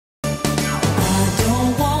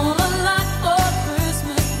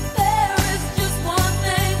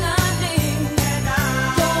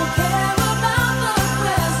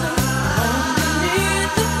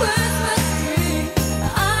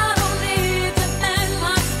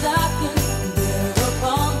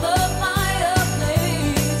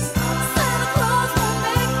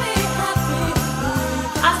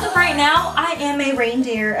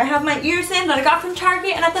reindeer. I have my ears in that I got from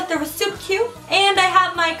Target and I thought they were super cute. And I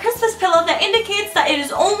have my Christmas pillow that indicates that it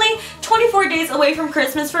is only 24 days away from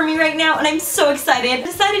Christmas for me right now, and I'm so excited. I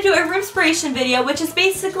decided to do a roomspiration video, which is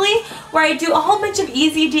basically where I do a whole bunch of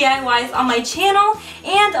easy DIYs on my channel,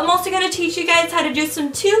 and I'm also going to teach you guys how to do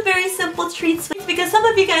two very simple treats, because some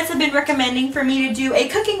of you guys have been recommending for me to do a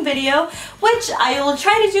cooking video, which I will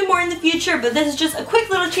try to do more in the future, but this is just a quick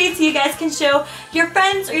little treat so you guys can show your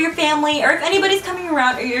friends or your family, or if anybody's coming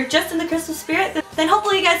around or you're just in the Christmas spirit, then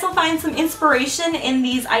hopefully you guys will find some inspiration in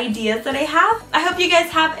these ideas that I have. I hope you guys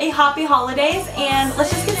have a happy holidays, and let's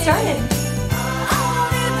just get started.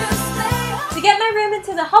 To get my room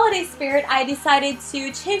into the holiday spirit, I decided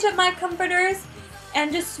to change up my comforters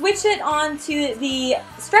and just switch it on to the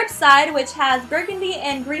striped side, which has burgundy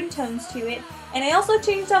and green tones to it. And I also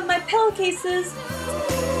changed up my pillowcases.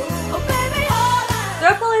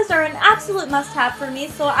 Throw pillows are an absolute must-have for me,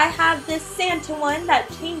 so I have this Santa one that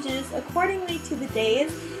changes accordingly to the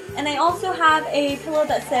days. And I also have a pillow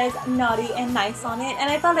that says naughty and nice on it, and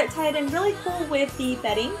I thought it tied in really cool with the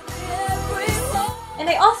bedding. And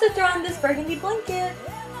I also throw on this burgundy blanket.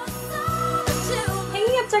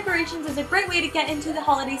 Hanging up decorations is a great way to get into the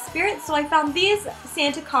holiday spirit, so I found these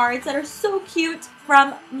Santa cards that are so cute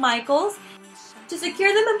from Michaels. To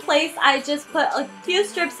secure them in place, I just put a few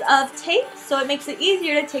strips of tape so it makes it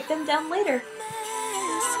easier to take them down later.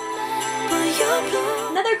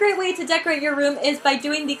 Another great way to decorate your room is by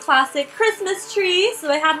doing the classic Christmas tree. So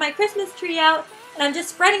I have my Christmas tree out, and I'm just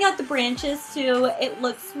spreading out the branches so it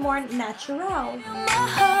looks more natural.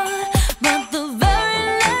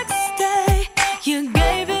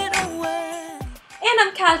 And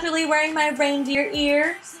I'm casually wearing my reindeer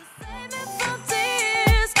ears.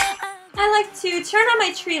 I like to turn on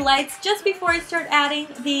my tree lights just before I start adding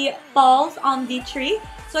the balls on the tree.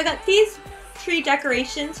 So I got these tree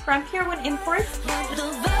decorations from Pier 1 Imports. My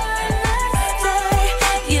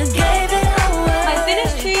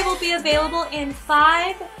finished tree will be available in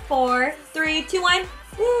 5, 4, 3, 2, 1.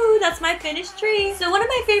 Woo, that's my finished tree. So one of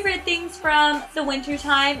my favorite things from the winter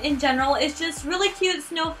time in general is just really cute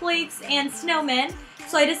snowflakes and snowmen.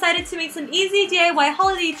 So I decided to make some easy DIY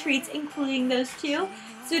holiday treats, including those two.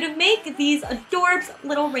 So to make these adorbs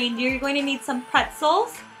little reindeer, you're going to need some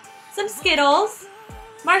pretzels, some Skittles,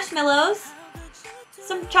 marshmallows,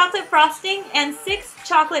 some chocolate frosting, and 6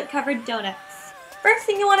 chocolate covered donuts. First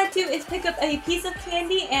thing you want to do is pick up a piece of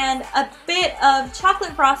candy and a bit of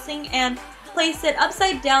chocolate frosting and place it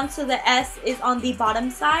upside down so the S is on the bottom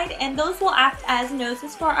side, and those will act as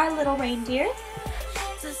noses for our little reindeer.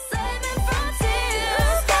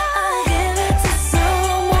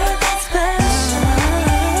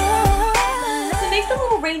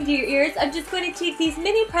 Reindeer ears, I'm just going to take these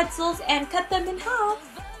mini pretzels and cut them in half.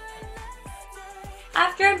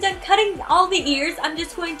 After I'm done cutting all the ears, I'm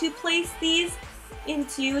just going to place these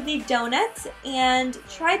into the donuts and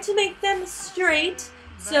try to make them straight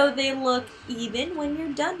so they look even when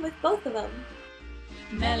you're done with both of them.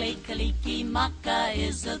 Mele Kaliki Maka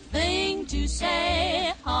is a thing to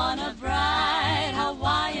say on a bright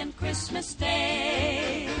Hawaiian Christmas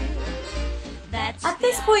day. At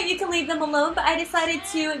this point you can leave them alone, but I decided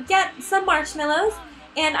to get some marshmallows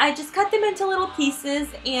and I just cut them into little pieces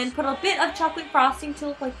and put a bit of chocolate frosting to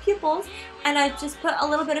look like pupils, and I just put a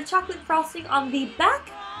little bit of chocolate frosting on the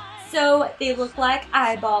back so they look like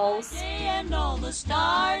eyeballs.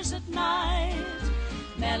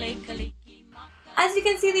 As you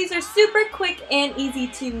can see, these are super quick and easy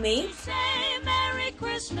to make.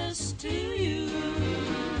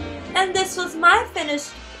 And this was my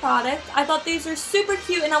finished product. I thought these are super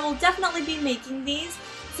cute and I will definitely be making these.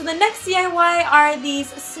 So the next DIY are these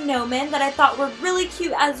snowmen that I thought were really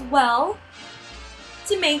cute as well.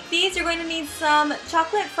 To make these, you're going to need some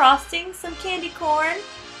chocolate frosting, some candy corn,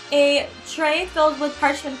 a tray filled with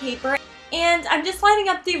parchment paper, and I'm just lining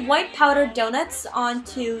up the white powdered donuts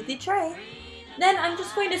onto the tray. Then I'm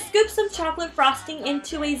just going to scoop some chocolate frosting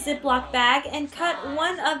into a Ziploc bag and cut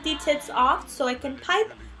one of the tips off so I can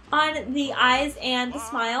pipe on the eyes and the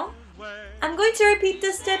smile. I'm going to repeat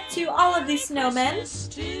this step to all of these snowmen.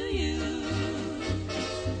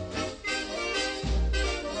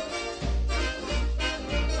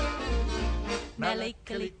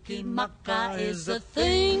 is a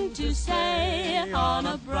thing to say on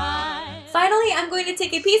a bright. Finally, I'm going to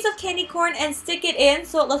take a piece of candy corn and stick it in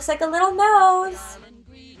so it looks like a little nose.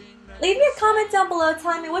 Leave me a comment down below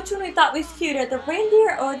telling me which one we thought was cuter, the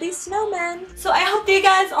reindeer or the snowman. So I hope that you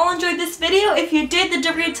guys all enjoyed this video. If you did, then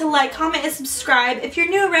don't forget to like, comment, and subscribe if you're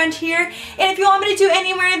new around here. And if you want me to do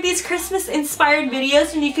any more of these Christmas inspired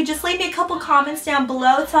videos, then you could just leave me a couple comments down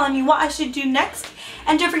below telling me what I should do next.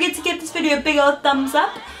 And don't forget to give this video a big old thumbs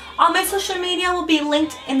up. All my social media will be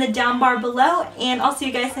linked in the down bar below, and I'll see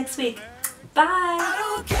you guys next week. Bye!